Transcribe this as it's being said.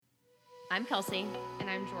I'm Kelsey. And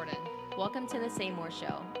I'm Jordan. Welcome to the Say More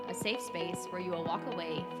Show, a safe space where you will walk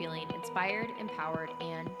away feeling inspired, empowered,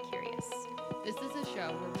 and curious. This is a show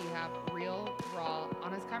where we have real, raw,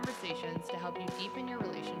 honest conversations to help you deepen your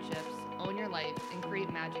relationships, own your life, and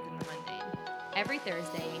create magic in the mundane. Every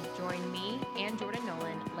Thursday, join me and Jordan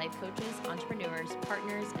Nolan, life coaches, entrepreneurs,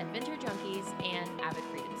 partners, adventure junkies, and avid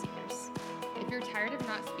freedom seekers. If you're tired of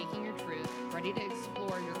not speaking your truth, ready to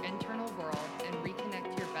explore your internal world, and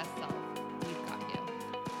reconnect to your best self, we've got you.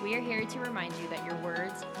 We are here to remind you that your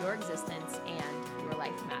words, your existence, and your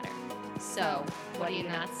life matter. So, what are you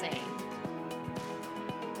not saying?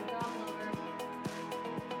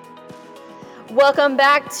 Welcome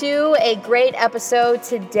back to a great episode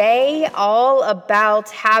today, all about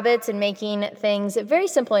habits and making things very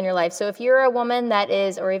simple in your life. So if you're a woman that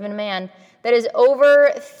is, or even a man, that is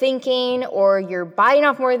overthinking, or you're biting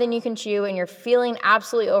off more than you can chew and you're feeling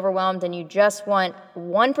absolutely overwhelmed and you just want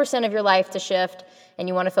 1% of your life to shift and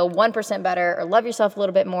you want to feel 1% better or love yourself a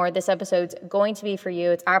little bit more, this episode's going to be for you.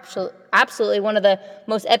 It's absolutely one of the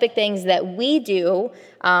most epic things that we do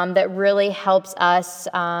that really helps us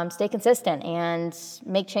stay consistent and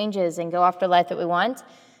make changes and go after life that we want.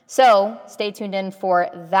 So stay tuned in for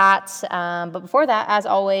that. But before that, as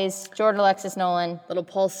always, Jordan Alexis Nolan. Little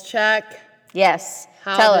pulse check. Yes.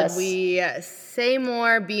 Tell us. We say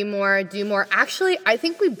more, be more, do more? Actually, I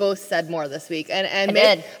think we both said more this week. And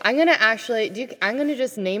did. I'm going to actually, I'm going to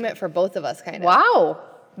just name it for both of us, kind of. Wow.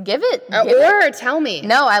 Give it. Or tell me.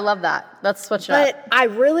 No, I love that. Let's switch it up.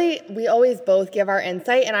 But we always both give our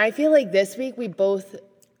insight. And I feel like this week we both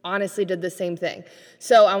honestly did the same thing.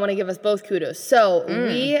 So I want to give us both kudos. So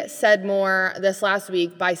we said more this last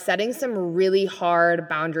week by setting some really hard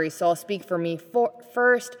boundaries. So I'll speak for me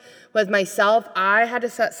first. With myself, I had to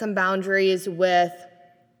set some boundaries with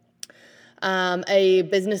a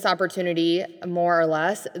business opportunity, more or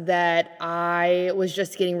less, that I was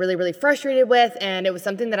just getting really, really frustrated with. And it was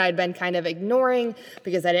something that I'd been kind of ignoring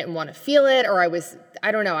because I didn't want to feel it, or I was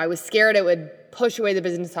scared it would push away the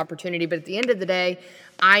business opportunity. But at the end of the day,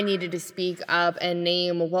 I needed to speak up and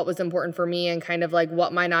name what was important for me and kind of like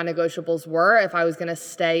what my non-negotiables were if I was going to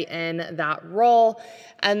stay in that role.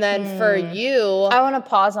 And then for you, I want to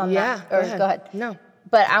pause on that. Go ahead. No.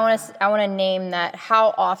 But I want to name that.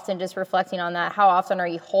 How often, just reflecting on that, how often are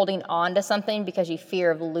you holding on to something because you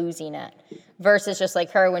fear of losing it? Versus just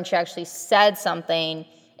like her, when she actually said something,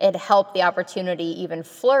 it helped the opportunity even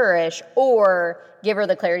flourish or give her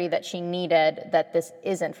the clarity that she needed, that this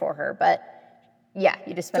isn't for her. But yeah,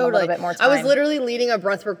 you just spend a little bit more time. I was literally leading a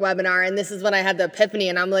breathwork webinar, and this is when I had the epiphany,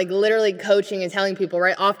 and I'm like literally coaching and telling people,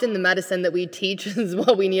 right? Often the medicine that we teach is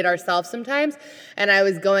what we need ourselves sometimes. And I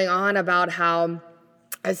was going on about how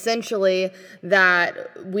essentially that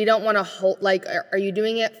we don't want to hold, like, are you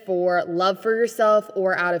doing it for love for yourself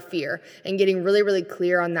or out of fear? And getting really, really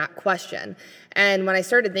clear on that question. And when I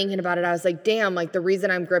started thinking about it, I was like, damn, like the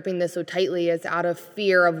reason I'm gripping this so tightly is out of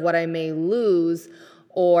fear of what I may lose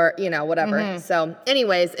or, whatever. Mm-hmm. So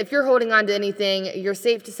anyways, if you're holding on to anything, you're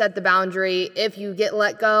safe to set the boundary. If you get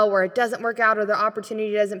let go or it doesn't work out or the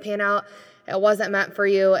opportunity doesn't pan out, it wasn't meant for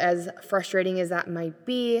you, as frustrating as that might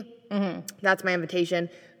be. Mm-hmm. That's my invitation.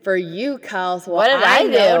 For you, Kels, what did I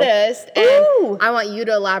noticed, and I want you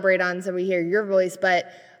to elaborate on so we hear your voice,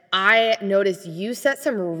 but I noticed you set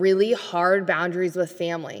some really hard boundaries with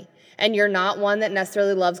family. And you're not one that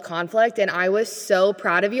necessarily loves conflict. And I was so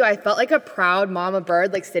proud of you. I felt like a proud mama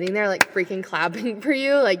bird, like sitting there, like freaking clapping for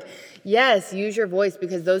you. Like, yes, use your voice,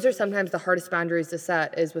 because those are sometimes the hardest boundaries to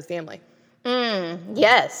set is with family.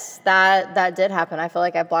 Yes, that did happen. I feel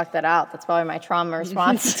like I blocked that out. That's probably my trauma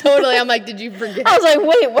response. Totally. I'm like, did you forget? I was like,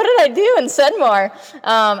 wait, what did I do? And said more.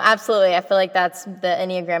 Absolutely. I feel like that's the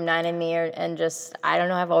Enneagram 9 in me, and just, I don't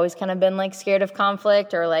know, I've always kind of been like scared of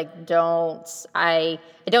conflict, or like I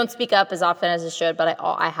don't speak up as often as I should, but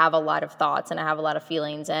I have a lot of thoughts and I have a lot of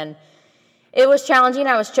feelings, and it was challenging.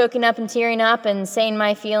 I was choking up and tearing up and saying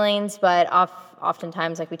my feelings, but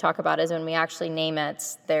oftentimes, like we talk about, is when we actually name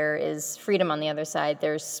it, there is freedom on the other side.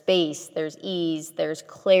 There's space, there's ease, there's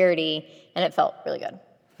clarity, and it felt really good.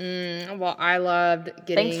 Well, I loved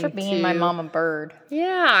getting Thanks for being my mama bird.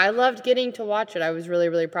 Yeah, I loved getting to watch it. I was really,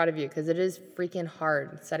 really proud of you, because it is freaking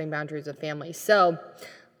hard setting boundaries with family. So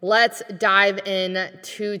let's dive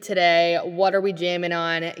into today. What are we jamming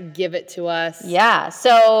on? Give it to us. Yeah,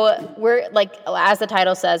 so we're like, as the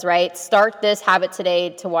title says, right? Start this habit today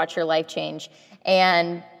to watch your life change.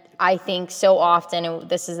 And I think so often, and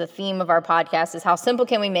this is the theme of our podcast, is how simple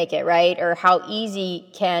can we make it, right? Or how easy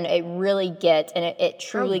can it really get? And it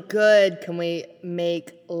truly... How good can we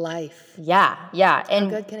make life? Yeah. And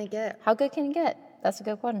how good can it get? How good can it get? That's a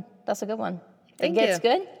good one. Thank It gets you.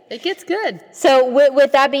 good? It gets good. So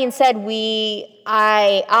with that being said,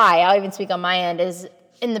 I'll even speak on my end, is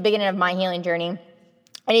in the beginning of my healing journey,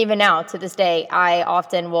 and even now to this day, I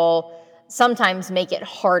often will sometimes make it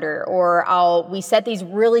harder, or we set these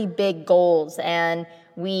really big goals, and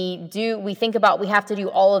we think about we have to do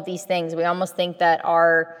all of these things. We almost think that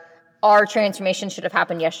our transformation should have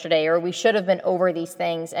happened yesterday, or we should have been over these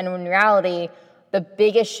things. And in reality, the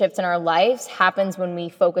biggest shift in our lives happens when we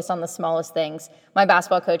focus on the smallest things. My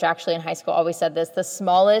basketball coach actually in high school always said this: the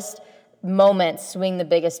smallest moments swing the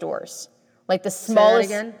biggest doors. Like the smallest.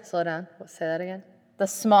 Say that again. Slow down. Say that again. The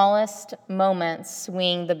smallest moments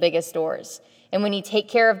swing the biggest doors. And when you take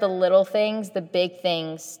care of the little things, the big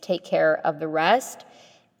things take care of the rest.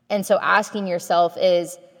 And so asking yourself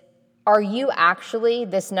is, are you actually,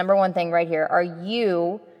 this number one thing right here, are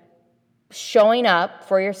you showing up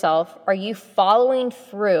for yourself? Are you following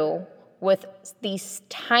through with these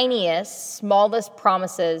tiniest, smallest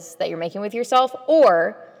promises that you're making with yourself?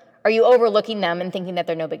 Or are you overlooking them and thinking that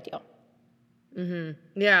they're no big deal?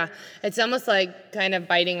 Yeah, it's almost like kind of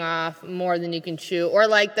biting off more than you can chew, or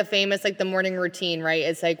like the famous, like the morning routine, right?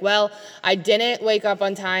 It's like, well, I didn't wake up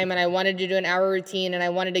on time and I wanted to do an hour routine and I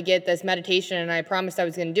wanted to get this meditation and I promised I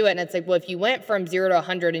was going to do it. And it's like, well, if you went from 0 to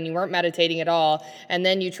 100 and you weren't meditating at all, and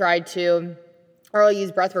then you tried to, or I'll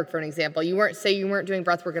use breath work for an example. You weren't doing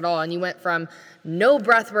breath work at all, and you went from no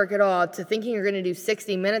breath work at all to thinking you're going to do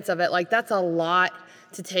 60 minutes of it. Like, that's a lot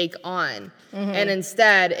to take on. And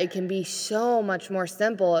instead, it can be so much more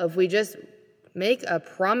simple if we just make a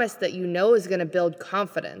promise that you know is going to build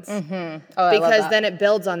confidence. Because then it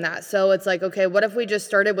builds on that. So it's like, okay, what if we just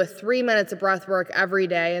started with 3 minutes of breath work every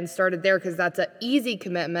day and started there? Because that's an easy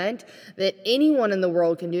commitment that anyone in the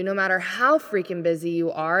world can do, no matter how freaking busy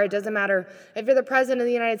you are. It doesn't matter if you're the president of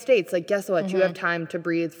the United States. Like, guess what? You have time to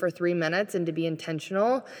breathe for 3 minutes and to be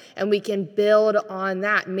intentional. And we can build on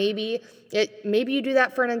that. Maybe you do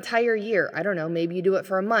that for an entire year. I don't know. Maybe you do it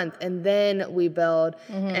for a month, and then we build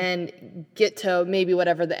and get to maybe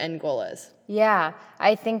whatever the end goal is. Yeah,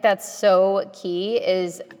 I think that's so key.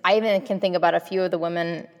 Is I even can think about a few of the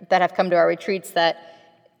women that have come to our retreats that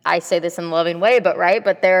I say this in a loving way,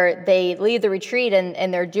 but they leave the retreat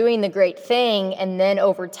and they're doing the great thing, and then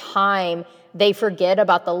over time they forget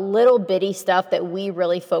about the little bitty stuff that we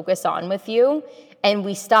really focus on with you. And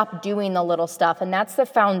we stop doing the little stuff. And that's the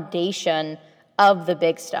foundation of the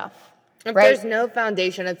big stuff. If right? there's no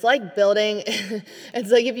foundation, it's like building,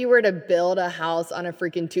 it's like if you were to build a house on a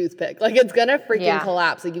freaking toothpick. Like, it's going to freaking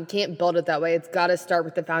collapse. Like, you can't build it that way. It's got to start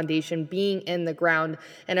with the foundation being in the ground.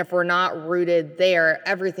 And if we're not rooted there,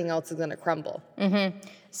 everything else is going to crumble.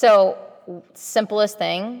 So simplest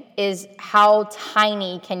thing is, how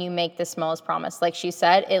tiny can you make the smallest promise? Like she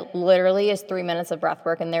said, it literally is 3 minutes of breath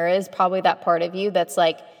work. And there is probably that part of you that's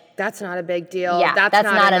like, that's not a big deal. Yeah, that's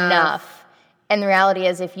not enough. And the reality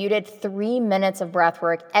is, if you did 3 minutes of breath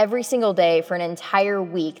work every single day for an entire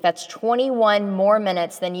week, that's 21 more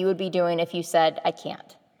minutes than you would be doing if you said, I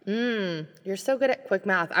can't. You're so good at quick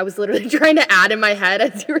math. I was literally trying to add in my head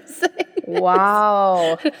as you were saying.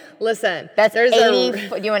 Wow. Listen, that's 80.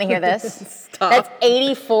 Do you want to hear this? Stop. That's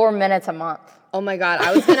 84 minutes a month. Oh my God,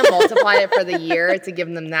 I was going to multiply it for the year to give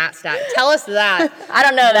them that stat. Tell us that. I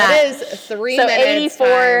don't know that. That is 3 minutes. So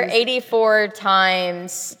 84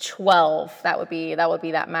 times 12. That would be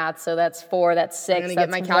that math. So that's 4, that's 6, I'm gonna that's get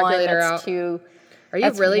my calculator 1, that's out. 2. Are you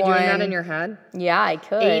really doing that in your head? Yeah, I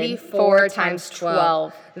could. 84 times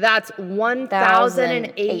 12. That's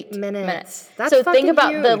 1,008 minutes. That's so think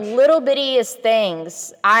about huge. the little bittiest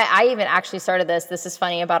things. I even actually started this. This is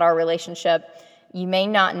funny about our relationship. You may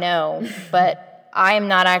not know, but I am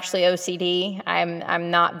not actually OCD.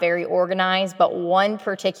 I'm not very organized. But one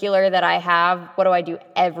particular that I have, what do I do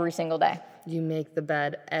every single day? You make the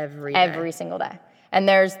bed every day. Every single day. And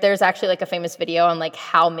there's actually like a famous video on like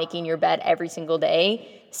how making your bed every single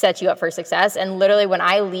day sets you up for success. And literally when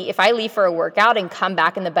if I leave for a workout and come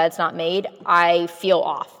back and the bed's not made, I feel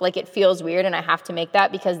off. Like, it feels weird, and I have to make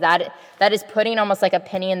that, because that is putting almost like a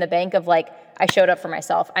penny in the bank of like, I showed up for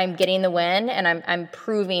myself. I'm getting the win, and I'm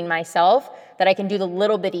proving myself that I can do the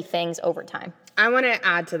little bitty things over time. I want to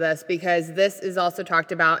add to this, because this is also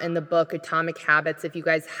talked about in the book Atomic Habits. If you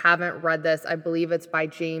guys haven't read this, I believe it's by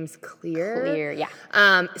James Clear.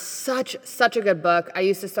 Yeah. Such a good book. I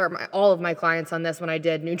used to start all of my clients on this when I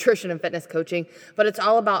did nutrition and fitness coaching, but it's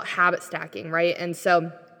all about habit stacking, right? And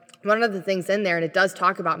so one of the things in there, and it does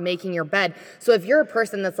talk about making your bed. So if you're a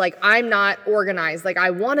person that's like, I'm not organized, like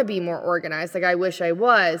I want to be more organized, like I wish I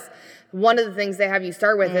was, one of the things they have you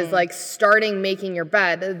start with is like starting making your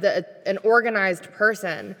bed. An organized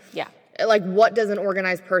person like, what does an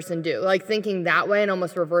organized person do? Like, thinking that way and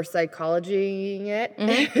almost reverse psychologying it,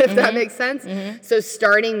 if that makes sense. So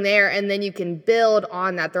starting there, and then you can build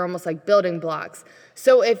on that. They're almost like building blocks.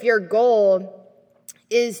 So if your goal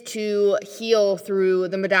is to heal through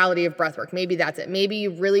the modality of breathwork, maybe that's it. Maybe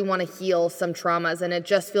you really want to heal some traumas and it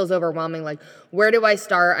just feels overwhelming. Like, where do I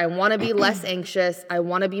start? I want to be less anxious. I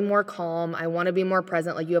want to be more calm. I want to be more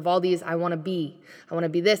present. Like, you have all these, I want to be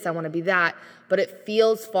this, I want to be that, but it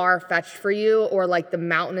feels far-fetched for you, or like the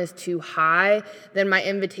mountain is too high. Then my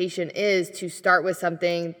invitation is to start with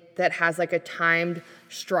something that has like a timed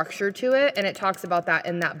structure to it, and it talks about that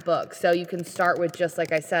in that book. So you can start with, just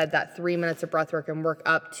like I said, that 3 minutes of breath work and work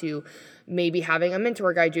up to maybe having a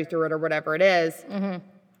mentor guide you through it or whatever it is.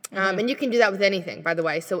 And you can do that with anything, by the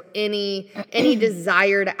way. So any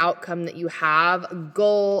desired outcome that you have, a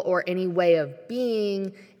goal or any way of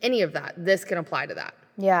being, any of that, this can apply to that.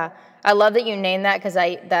 Yeah. I love that you named that, because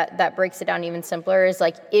that breaks it down even simpler. Is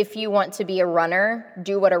like, if you want to be a runner,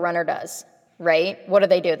 do what a runner does. Right? What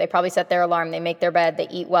do? They probably set their alarm, they make their bed, they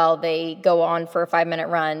eat well, they go on for a 5-minute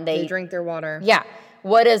run. They drink their water. Yeah.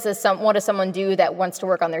 What does someone do that wants to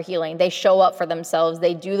work on their healing? They show up for themselves.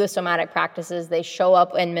 They do the somatic practices. They show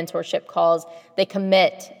up in mentorship calls. They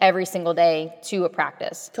commit every single day to a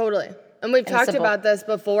practice. Totally. And we've talked about this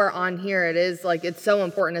before on here. It is like, it's so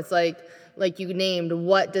important. It's like you named,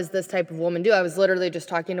 what does this type of woman do? I was literally just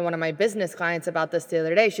talking to one of my business clients about this the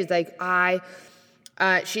other day. She's like,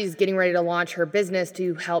 she's getting ready to launch her business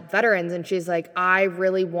to help veterans. And she's like, I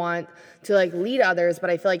really want to like lead others, but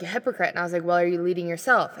I feel like a hypocrite. And I was like, well, are you leading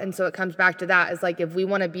yourself? And so it comes back to that. Is like, if we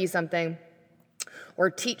want to be something or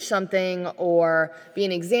teach something or be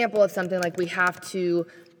an example of something, like, we have to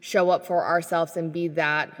show up for ourselves and be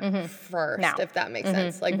that first, now. If that makes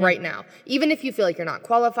sense. Like right now, even if you feel like you're not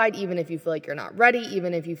qualified, even if you feel like you're not ready,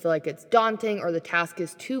 even if you feel like it's daunting or the task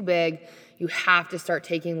is too big, you have to start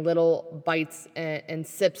taking little bites and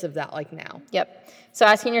sips of that, like now. Yep. So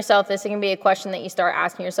asking yourself this, it can be a question that you start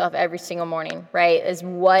asking yourself every single morning, right? Is,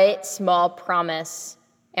 what small promise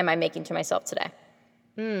am I making to myself today?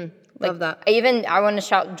 Love that. I want to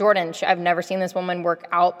shout, Jordan, I've never seen this woman work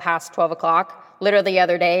out past 12 o'clock. Literally the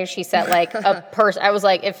other day, she set like I was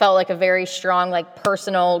like, it felt like a very strong, like,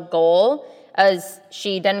 personal goal, as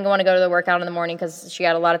she didn't want to go to the workout in the morning because she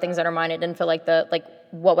had a lot of things on her mind. It didn't feel like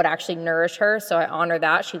what would actually nourish her. So I honor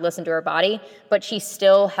that. She listened to her body, but she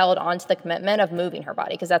still held on to the commitment of moving her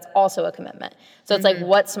body, because that's also a commitment. So it's like,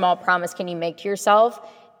 what small promise can you make to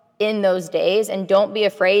yourself in those days? And don't be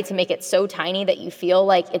afraid to make it so tiny that you feel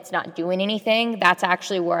like it's not doing anything. That's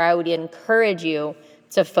actually where I would encourage you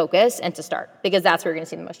to focus and to start, because that's where you're going to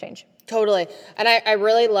see the most change. Totally. And I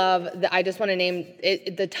really love that. I just want to name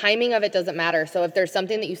it, the timing of it doesn't matter. So if there's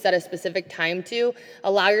something that you set a specific time to,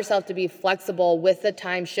 allow yourself to be flexible with the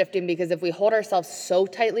time shifting, because if we hold ourselves so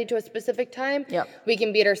tightly to a specific time, we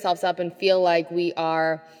can beat ourselves up and feel like we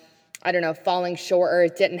are, I don't know, falling short, or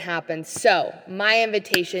it didn't happen. So my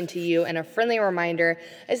invitation to you, and a friendly reminder,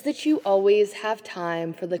 is that you always have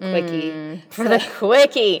time for the quickie. The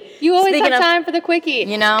quickie. You always have time for the quickie.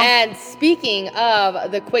 You know? And speaking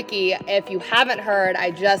of the quickie, if you haven't heard, I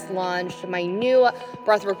just launched my new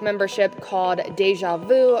breathwork membership called Deja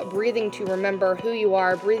Vu, breathing to remember who you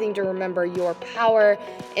are, breathing to remember your power.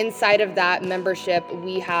 Inside of that membership,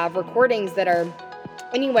 we have recordings that are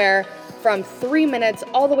anywhere from 3 minutes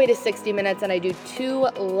all the way to 60 minutes, and I do 2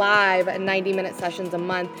 live 90-minute sessions a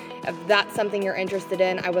month. If that's something you're interested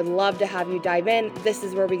in, I would love to have you dive in. This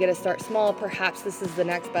is where we get to start small. Perhaps this is the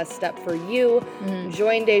next best step for you.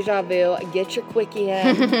 Join Deja Vu, get your quickie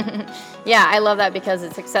in. Yeah, I love that, because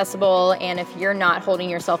it's accessible, and if you're not holding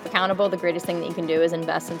yourself accountable, the greatest thing that you can do is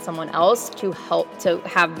invest in someone else to help to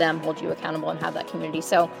have them hold you accountable and have that community.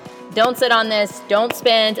 So don't sit on this. Don't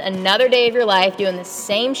spend another day of your life doing the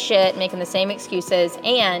same shit, making the same excuses,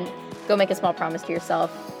 and go make a small promise to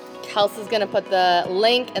yourself. Kelsey's going to put the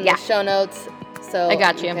link in the show notes so I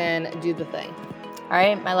got you can do the thing. All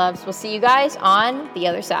right, my loves. We'll see you guys on the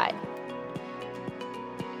other side.